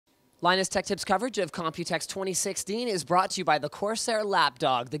Linus Tech Tips coverage of Computex 2016 is brought to you by the Corsair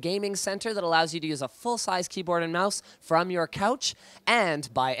Lapdog, the gaming center that allows you to use a full-size keyboard and mouse from your couch,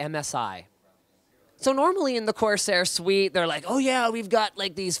 and by MSI. So normally in the Corsair suite, they're like, oh yeah, we've got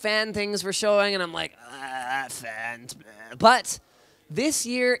like these fan things we're showing, and I'm like, fans. But this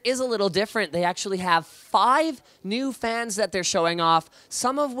year is a little different. They actually have 5 new fans that they're showing off,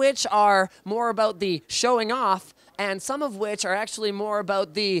 some of which are more about the showing off, and some of which are actually more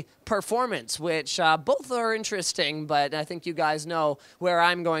about the performance, which both are interesting, but I think you guys know where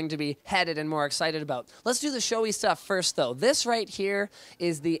I'm going to be headed and more excited about. Let's do the showy stuff first, though. This right here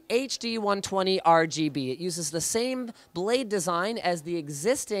is the HD 120 RGB. It uses the same blade design as the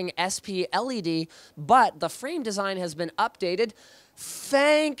existing SP LED, but the frame design has been updated.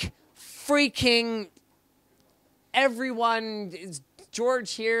 Thank freaking everyone. It's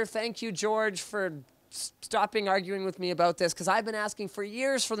George here. Thank you, George, for stopping arguing with me about this, because I've been asking for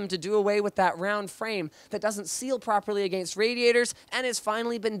years for them to do away with that round frame that doesn't seal properly against radiators, and it's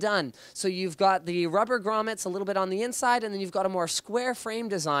finally been done. So you've got the rubber grommets a little bit on the inside, and then you've got a more square frame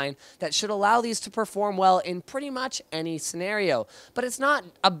design that should allow these to perform well in pretty much any scenario. But it's not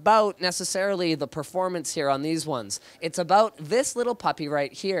about necessarily the performance here on these ones. It's about this little puppy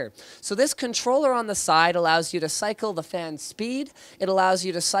right here. So this controller on the side allows you to cycle the fan speed, it allows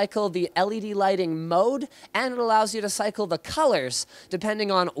you to cycle the LED lighting mode, and it allows you to cycle the colors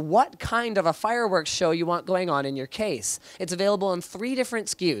depending on what kind of a fireworks show you want going on in your case. It's available in 3 different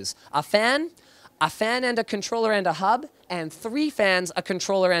SKUs: a fan and a controller and a hub, and 3 fans, a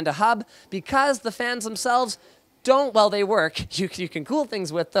controller and a hub, because the fans themselves don't, well, they work. You can cool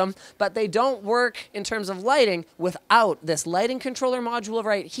things with them, but they don't work in terms of lighting without this lighting controller module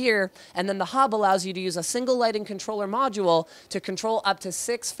right here, and then the hub allows you to use a single lighting controller module to control up to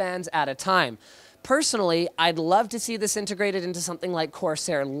 6 fans at a time. Personally, I'd love to see this integrated into something like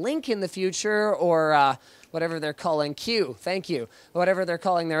Corsair Link in the future, or whatever they're calling Q, thank you, whatever they're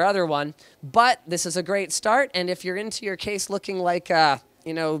calling their other one. But this is a great start, and if you're into your case looking like a,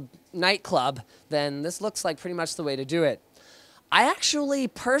 nightclub, then this looks like pretty much the way to do it. I actually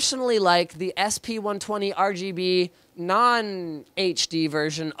personally like the SP120 RGB non-HD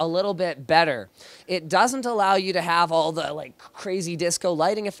version a little bit better. It doesn't allow you to have all the like crazy disco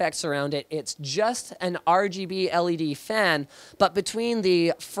lighting effects around it. It's just an RGB LED fan, but between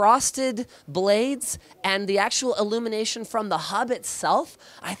the frosted blades and the actual illumination from the hub itself,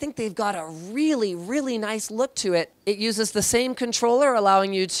 I think they've got a really, really nice look to it. It uses the same controller,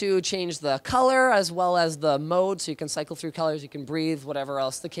 allowing you to change the color as well as the mode, so you can cycle through colors, you can breathe, whatever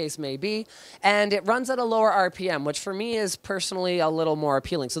else the case may be. And it runs at a lower RPM, which for me is personally a little more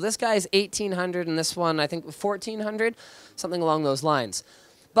appealing. So this guy is 1800 and this one, I think 1400, something along those lines.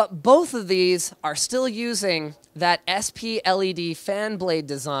 But both of these are still using that SP LED fan blade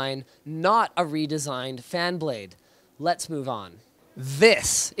design, not a redesigned fan blade. Let's move on.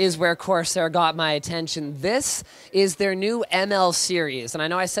 This is where Corsair got my attention. This is their new ML series. And I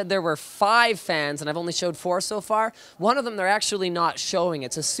know I said there were 5 fans, and I've only showed 4 so far. One of them they're actually not showing.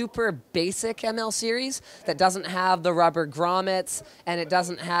 It's a super basic ML series that doesn't have the rubber grommets, and it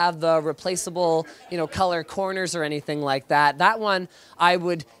doesn't have the replaceable, color corners or anything like that. That one I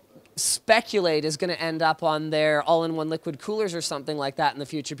would speculate is going to end up on their all-in-one liquid coolers or something like that in the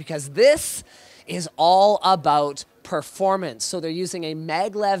future, because this is all about performance. So they're using a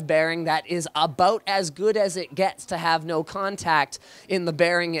maglev bearing that is about as good as it gets to have no contact in the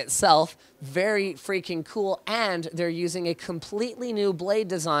bearing itself. Very freaking cool. And they're using a completely new blade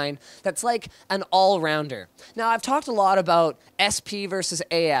design that's like an all-rounder. Now, I've talked a lot about SP versus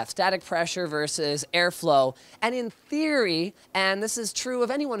AF, static pressure versus airflow. And in theory, and this is true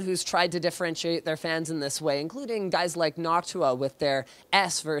of anyone who's tried to differentiate their fans in this way, including guys like Noctua with their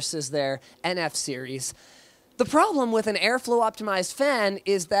S versus their NF series, the problem with an airflow optimized fan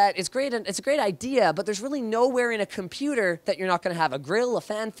is that it's a great idea, but there's really nowhere in a computer that you're not going to have a grill, a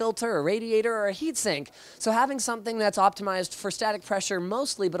fan filter, a radiator, or a heatsink. So having something that's optimized for static pressure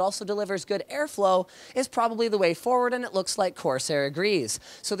mostly, but also delivers good airflow, is probably the way forward, and it looks like Corsair agrees.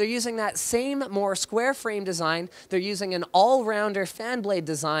 So they're using that same more square frame design, they're using an all-rounder fan blade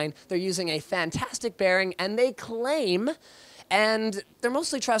design, they're using a fantastic bearing, and they claim, and they're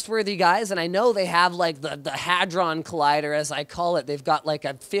mostly trustworthy guys, and I know they have like the Hadron Collider, as I call it. They've got like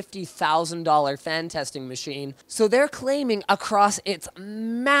a $50,000 fan testing machine. So they're claiming across its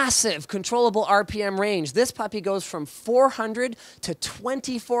massive controllable RPM range, this puppy goes from 400 to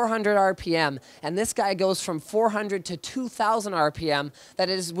 2400 RPM, and this guy goes from 400 to 2000 RPM. That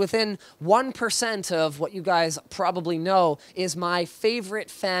is within 1% of what you guys probably know is my favorite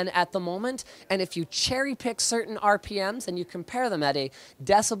fan at the moment. And if you cherry pick certain RPMs and you compare them at a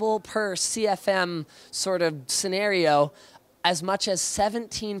decibel per CFM sort of scenario, as much as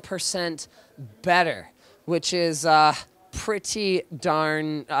 17% better, which is pretty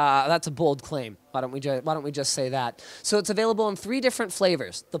darn, that's a bold claim. Why don't we just say that? So it's available in 3 different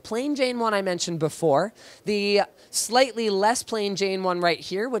flavors. The plain Jane one I mentioned before, the slightly less plain Jane one right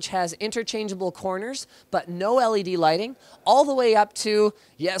here, which has interchangeable corners, but no LED lighting, all the way up to,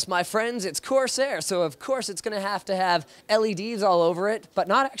 yes, my friends, it's Corsair, so of course it's gonna have to have LEDs all over it, but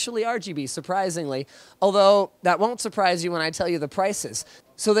not actually RGB, surprisingly, although that won't surprise you when I tell you the prices.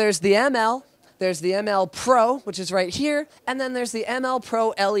 So there's the ML, there's the ML Pro, which is right here, and then there's the ML Pro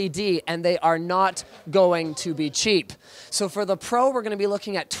LED, and they are not going to be cheap. So for the Pro, we're going to be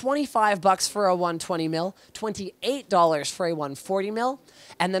looking at $25 for a 120 mil, $28 for a 140 mil,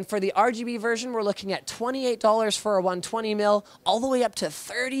 and then for the RGB version, we're looking at $28 for a 120 mil, all the way up to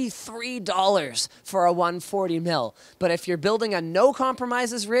 $33 for a 140 mil. But if you're building a no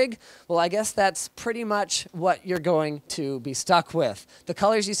compromises rig, well, I guess that's pretty much what you're going to be stuck with. The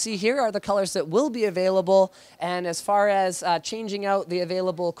colors you see here are the colors that will be available, and as far as changing out the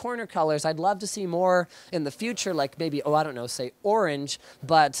available corner colors, I'd love to see more in the future, like maybe, oh, I don't know, say orange,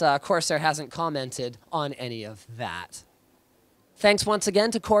 but Corsair hasn't commented on any of that. Thanks once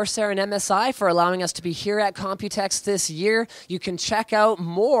again to Corsair and MSI for allowing us to be here at Computex this year. You can check out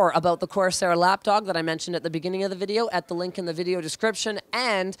more about the Corsair lapdog that I mentioned at the beginning of the video at the link in the video description,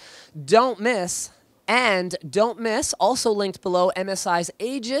 and don't miss, also linked below, MSI's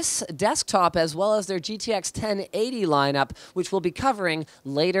Aegis desktop as well as their GTX 1080 lineup, which we'll be covering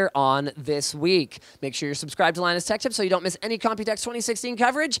later on this week. Make sure you're subscribed to Linus Tech Tips so you don't miss any Computex 2016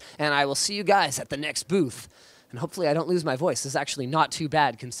 coverage, and I will see you guys at the next booth. And hopefully I don't lose my voice. This is actually not too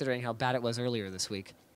bad considering how bad it was earlier this week.